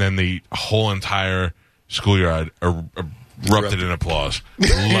 And then the whole entire schoolyard erupted in applause.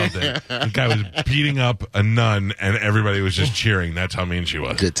 Loved it. The guy was beating up a nun, and everybody was just cheering. That's how mean she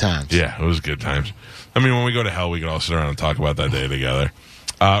was. Good times. Yeah, it was good times. I mean, when we go to hell, we can all sit around and talk about that day together.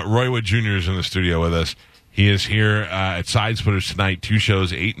 Roy Wood Jr. is in the studio with us. He is here at Side Splitters tonight. 2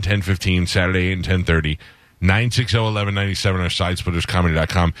 shows, 8 and 10:15, Saturday 8 and 10:30. 960-1197 or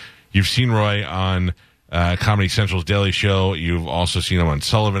sidesplitterscomedy.com. You've seen Roy on Comedy Central's Daily Show. You've also seen him on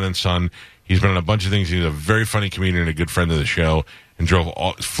Sullivan and Son. He's been on a bunch of things. He's a very funny comedian and a good friend of the show. And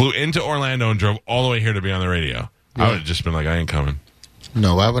flew into Orlando and drove all the way here to be on the radio. Yeah. I would have just been like, I ain't coming.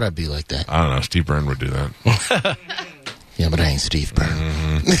 No, why would I be like that? I don't know. Steve Byrne would do that. Yeah, but I ain't Steve Byrne.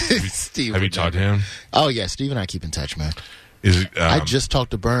 Mm-hmm. Have you talked to him? Oh, yeah. Steve and I keep in touch, man. I just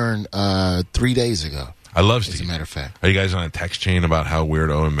talked to Byrne 3 days ago. I love Steve. As a matter of fact. Are you guys on a text chain about how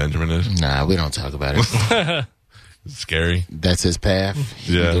weird Owen Benjamin is? Nah, we don't talk about it. It's scary. That's his path.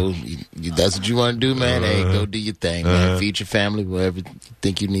 Yeah. That's what you want to do, man. Hey, go do your thing, man. Feed your family, whatever you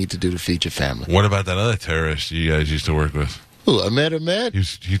think you need to do to feed your family. What about that other terrorist you guys used to work with? Who, Ahmed?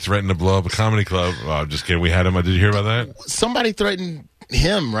 He threatened to blow up a comedy club. Oh, I'm just kidding. We had him. Did you hear about that? Somebody threatened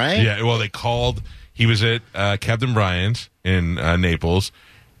him, right? Yeah, well, they called. He was at Captain Brian's in Naples,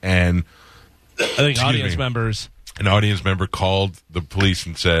 and I think an audience member called the police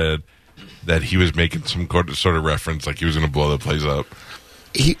and said that he was making some sort of reference, like he was going to blow the place up.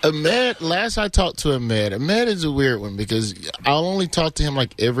 Ahmed, last I talked to Ahmed is a weird one because I'll only talk to him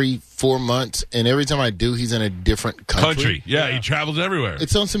like every 4 months, and every time I do, he's in a different country. Yeah, he travels everywhere.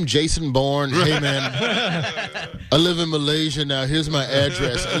 It's on some Jason Bourne. Hey, man, I live in Malaysia now. Here's my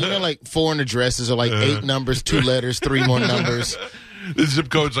address. You know, like foreign addresses are like 8 numbers, 2 letters, 3 more numbers. The zip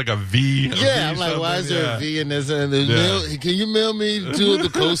code's like a V. Yeah, I'm like, why is there a V in this? And can you mail me 2 of the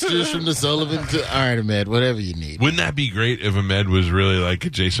coasters from the Sullivan? All right, Ahmed, whatever you need. Wouldn't that be great if Ahmed was really like a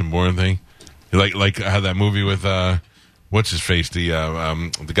Jason Bourne thing? Like how that movie with, what's his face? The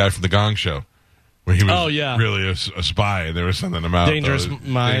guy from The Gong Show. Where he was really a spy, and there was something about Dangerous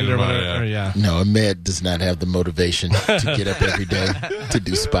Mind or whatever. Yeah. No, Ahmed does not have the motivation to get up every day to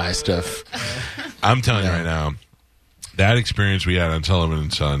do spy stuff. I'm telling you right now, that experience we had on Sullivan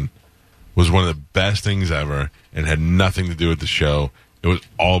and Son was one of the best things ever and had nothing to do with the show. It was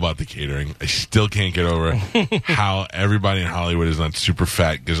all about the catering. I still can't get over how everybody in Hollywood is not super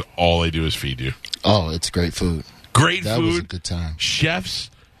fat because all they do is feed you. Oh, it's great food. That was a good time. Chefs,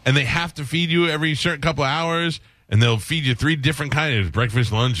 and they have to feed you every certain couple of hours, and they'll feed you 3 different kinds: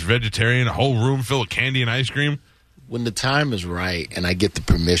 breakfast, lunch, vegetarian, a whole room full of candy and ice cream. When the time is right and I get the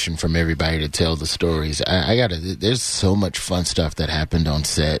permission from everybody to tell the stories, there's so much fun stuff that happened on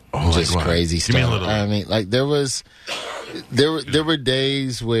set. Just like crazy stuff. Give me a little bit. I mean, like there were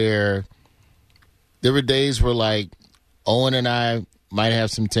days where like Owen and I might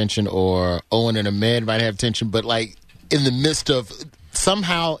have some tension, or Owen and Ahmed might have tension, but like in the midst of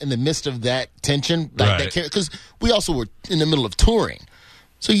that tension, like because we also were in the middle of touring.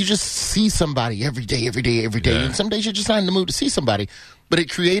 So you just see somebody every day. Yeah. And some days you're just not in the mood to see somebody. But it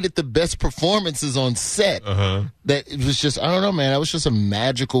created the best performances on set. That it was just, I don't know, man. That was just a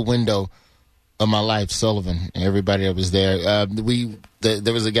magical window of my life, Sullivan, and everybody that was there.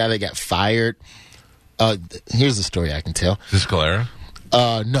 There was a guy that got fired. Here's the story I can tell. Is this Calera?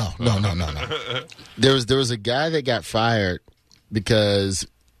 No. There was a guy that got fired because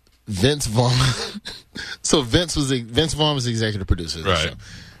Vince Vaughn. So Vince Vaughn was the executive producer of the show.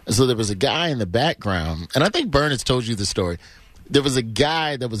 And so there was a guy in the background, and I think Bern has told you the story. There was a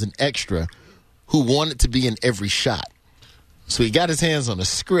guy that was an extra who wanted to be in every shot. So he got his hands on a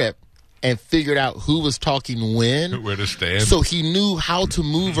script and figured out who was talking when. Where to stand. So he knew how to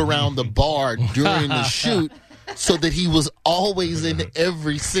move around the bar during the shoot so that he was always in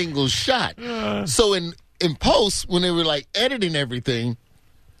every single shot. So in post, when they were like editing everything,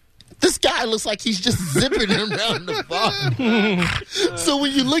 this guy looks like he's just zipping around the bar. So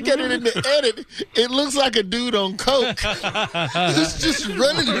when you look at it in the edit, it looks like a dude on coke. He's just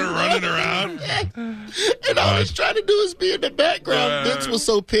running around. And all he's trying to do is be in the background. Vince was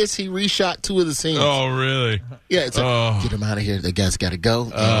so pissed he reshot 2 of the scenes. Oh, really? Yeah, it's like, get him out of here. The guy's got to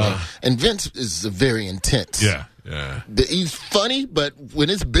go. And Vince is very intense. Yeah. He's funny, but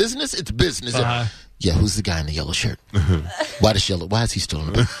when it's business, it's business. Yeah, who's the guy in the yellow shirt? Why is he still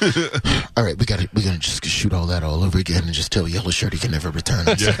in the All right, we're gonna just shoot all that all over again and just tell yellow shirt he can never return.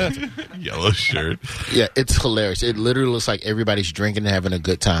 Yellow shirt. Yeah, it's hilarious. It literally looks like everybody's drinking and having a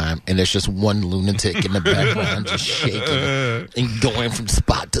good time, and there's just one lunatic in the background just shaking and going from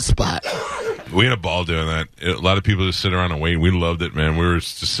spot to spot. We had a ball doing that. A lot of people just sit around and wait. We loved it, man. We were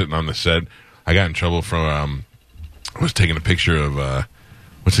just sitting on the set. I got in trouble from I was taking a picture of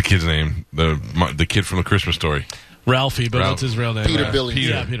what's the kid's name? The kid from the Christmas Story. Ralphie, but what's his real name? Peter Billings.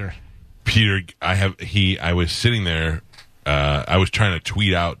 Yeah, Peter. Peter, I was sitting there. I was trying to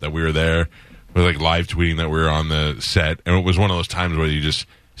tweet out that we were there. We were like live tweeting that we were on the set. And it was one of those times where you just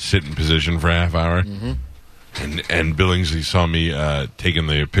sit in position for a half hour. And Billings, he saw me taking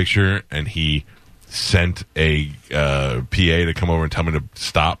the picture, and he sent a PA to come over and tell me to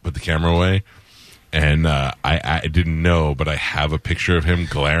stop, put the camera away. And I didn't know, but I have a picture of him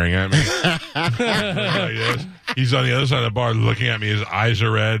glaring at me. He's on the other side of the bar looking at me. His eyes are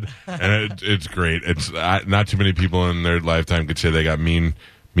red, and it's great. It's not too many people in their lifetime could say they got mean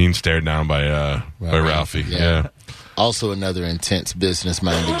stared down by Ralphie. Yeah. Also another intense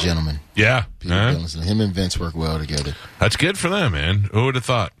business-minded gentleman. Yeah. Peter Billings. Him and Vince work well together. That's good for them, man. Who would have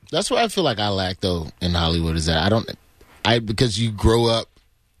thought? That's what I feel like I lack, though, in Hollywood, is that because you grow up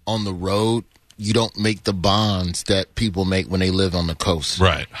on the road, you don't make the bonds that people make when they live on the coast.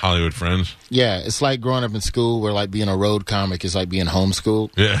 Right. Hollywood friends. Yeah. It's like growing up in school where, like, being a road comic is like being homeschooled.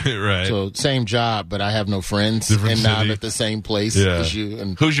 Yeah, right. So, same job, but I have no friends. Different city. Now I'm at the same place as you.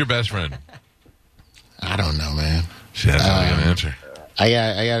 And who's your best friend? I don't know, man. She has an answer.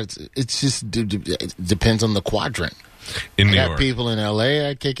 It depends on the quadrant. In New York. I got people in L.A.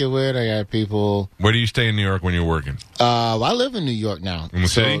 I kick it with. I got people. Where do you stay in New York when you're working? I live in New York now. In the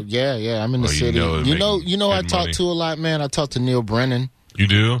city? Yeah, I'm in the city. You know, I talk to a lot, man. I talk to Neil Brennan. You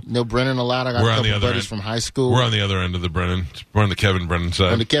do? Neil Brennan a lot. I got a couple buddies from high school. We're on the other end of the Brennan. We're on the Kevin Brennan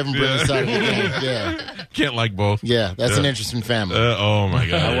side. On the Kevin Brennan side of the game, yeah. Can't like both. Yeah, that's an interesting family. Oh, my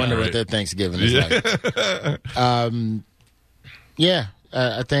God. I wonder what their Thanksgiving is like.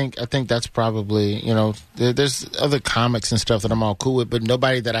 I think that's probably, there's other comics and stuff that I'm all cool with, but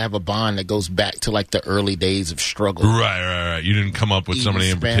nobody that I have a bond that goes back to like the early days of struggle. Right. You didn't come up with somebody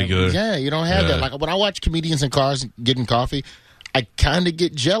in particular. Yeah, you don't have that. Like when I watch comedians in cars getting coffee, I kind of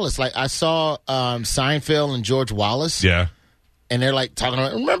get jealous. Like I saw Seinfeld and George Wallace. Yeah. And they're like talking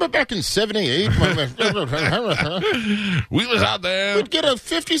about, remember back in 78? We was out there. We'd get a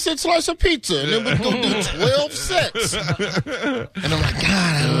 50-cent slice of pizza, and then we'd go do 12 sets. And I'm like,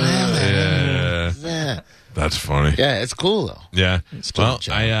 God, I don't have that. Yeah. That's funny. Yeah, it's cool, though. Yeah. Well,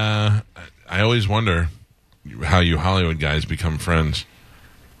 I always wonder how you Hollywood guys become friends.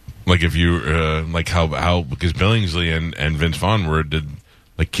 Like if you, like how because Billingsley and Vince Vaughn did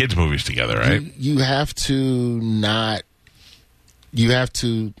like kids movies together, right? You have to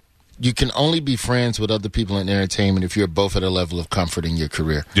you can only be friends with other people in entertainment if you're both at a level of comfort in your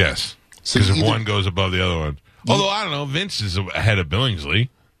career. Yes. Because if one goes above the other one. Although, I don't know, Vince is ahead of Billingsley.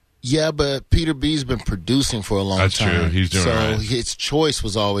 Yeah, but Peter B's been producing for a long time. That's true. He's doing it right. So his choice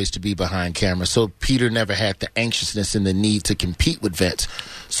was always to be behind camera. So Peter never had the anxiousness and the need to compete with Vince.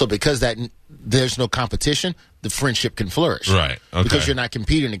 So because there's no competition, the friendship can flourish. Right. Okay. Because you're not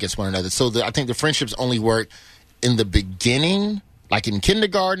competing against one another. So I think the friendships only work in the beginning, like in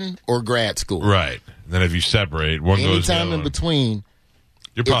kindergarten or grad school. Right. Then if you separate, one goes the other in between,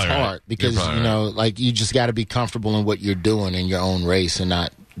 You're probably it's hard right. because, like you just got to be comfortable in what you're doing in your own race and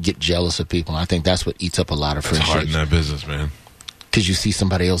not get jealous of people. I think that's what eats up a lot of friendships. It's hard in that business, man. Because you see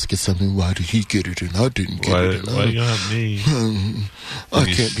somebody else get something, why did he get it and I didn't get it? Why you have me? I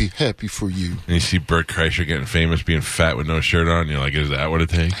can't be happy for you. And you see Bert Kreischer getting famous, being fat with no shirt on. And you're like, is that what it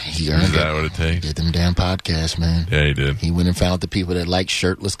takes? Is that what it takes? Get them damn podcasts, man. Yeah, he did. He went and found the people that like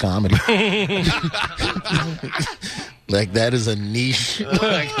shirtless comedy. Like that is a niche.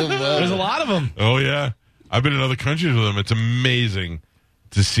 There's a lot of them. Oh, yeah. I've been in other countries with them. It's amazing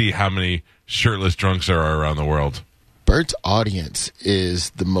to see how many shirtless drunks there are around the world. Bert's audience is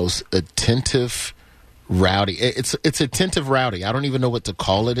the most attentive, rowdy. It's attentive rowdy. I don't even know what to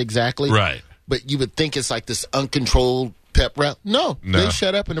call it exactly. Right. But you would think it's like this uncontrolled pep rap. No, they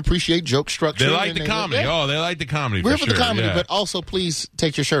shut up and appreciate joke structure. They like the comedy. Oh, they like the comedy. We're for the sure. comedy, but also please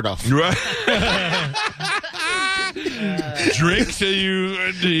take your shirt off. Right. Drink till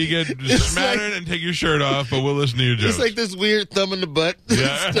you get smattered and take your shirt off, but we'll listen to your jokes. It's like this weird thumb in the butt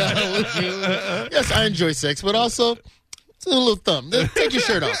style with you. Yes, I enjoy sex, but also it's a little thumb. Take your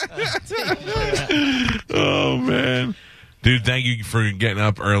shirt off. Oh, man. Dude, thank you for getting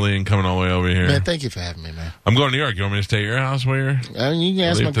up early and coming all the way over here. Man, thank you for having me, man. I'm going to New York. You want me to stay at your house while you're... You can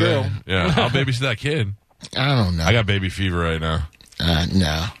ask my girl. Yeah, I'll babysit that kid. I don't know. I got baby fever right now.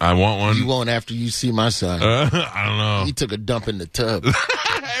 No. I want one. You won't after you see my son. I don't know. He took a dump in the tub.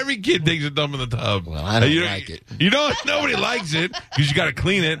 Every kid takes a dump in the tub. Well, I don't like it. You know, nobody likes it because you got to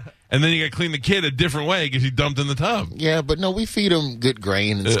clean it, and then you got to clean the kid a different way because he dumped in the tub. Yeah, but no, we feed him good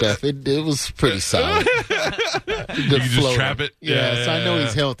grain and stuff. It was pretty solid. You can just trap it? Yeah, so I know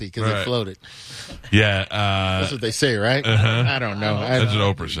he's healthy because it floated. Yeah. That's what they say, right? Uh-huh. I don't know. That's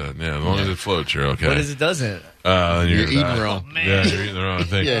what Oprah said. Yeah, as long as it floats, you're okay. What if it doesn't? Then you're eating wrong. Oh, man. Yeah, you're eating the wrong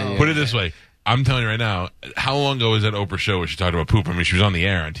thing. Yeah. Put it this way. I'm telling you right now, how long ago was that Oprah show where she talked about poop? I mean, she was on the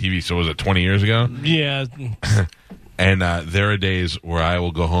air on TV, so was it 20 years ago? Yeah. And there are days where I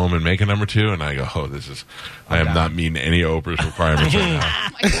will go home and make a number two, and I go, I am not meeting any of Oprah's requirements right now.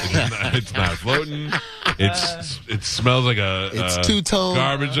 It's not floating. It smells like it's two-tone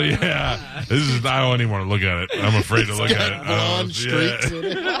garbage. Yeah, this is. I don't even want to look at it. I'm afraid to look at it. Blonde streaks in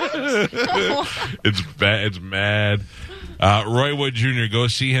it. It's bad. It's mad. Roy Wood Jr., go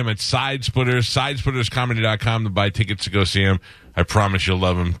see him at Side Splitters, sidesplitterscomedy.com to buy tickets to go see him. I promise you'll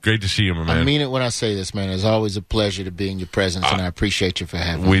love him. Great to see you, my man. I mean it when I say this, man. It's always a pleasure to be in your presence, and I appreciate you for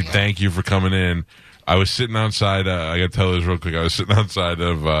having me. We thank you for coming in. I was sitting outside. I got to tell this real quick. I was sitting outside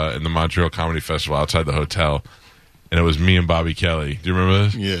of in the Montreal Comedy Festival outside the hotel, and it was me and Bobby Kelly. Do you remember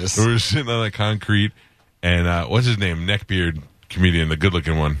this? Yes. We were sitting on the concrete, and what's his name? Neckbeard comedian, the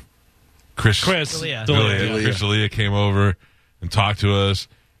good-looking one. Chris D'Elia came over and talked to us,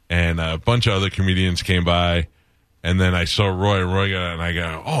 and a bunch of other comedians came by. And then I saw Roy, and Roy got out, and I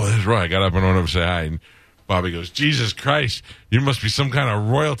go, oh, there's Roy. I got up and went over to say hi. And Bobby goes, Jesus Christ, you must be some kind of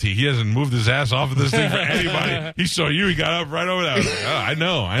royalty. He hasn't moved his ass off of this thing for anybody. He saw you. He got up right over there. I was like, oh, I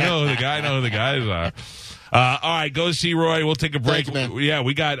know who the guy. I know who the guys are. All right, go see Roy. We'll take a break. Thank you, man. Yeah,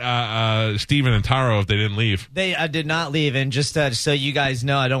 we got Steven and Taro if they didn't leave. They did not leave, and just so you guys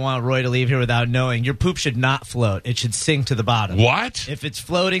know, I don't want Roy to leave here without knowing, your poop should not float. It should sink to the bottom. What? If it's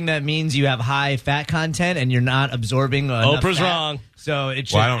floating, that means you have high fat content and you're not absorbing enough Oprah's fat. wrong. So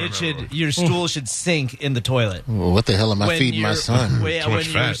your stool should sink in the toilet. Well, what the hell am I feeding my son? When much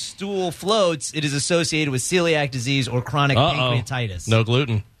your fat. stool floats, it is associated with celiac disease or chronic pancreatitis. No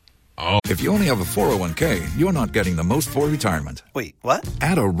gluten. If you only have a 401k, you're not getting the most for retirement. Wait, what?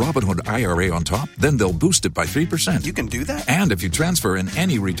 Add a Robinhood IRA on top, then they'll boost it by 3%. You can do that? And if you transfer in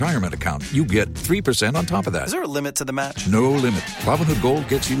any retirement account, you get 3% on top of that. Is there a limit to the match? No limit. Robinhood Gold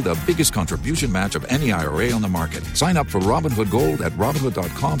gets you the biggest contribution match of any IRA on the market. Sign up for Robinhood Gold at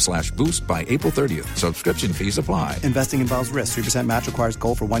Robinhood.com/boost by April 30th. Subscription fees apply. Investing involves risk. 3% match requires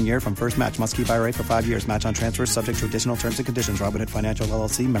gold for 1 year from first match. Must keep IRA for 5 years. Match on transfers subject to additional terms and conditions. Robinhood Financial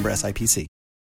LLC, member SIPC.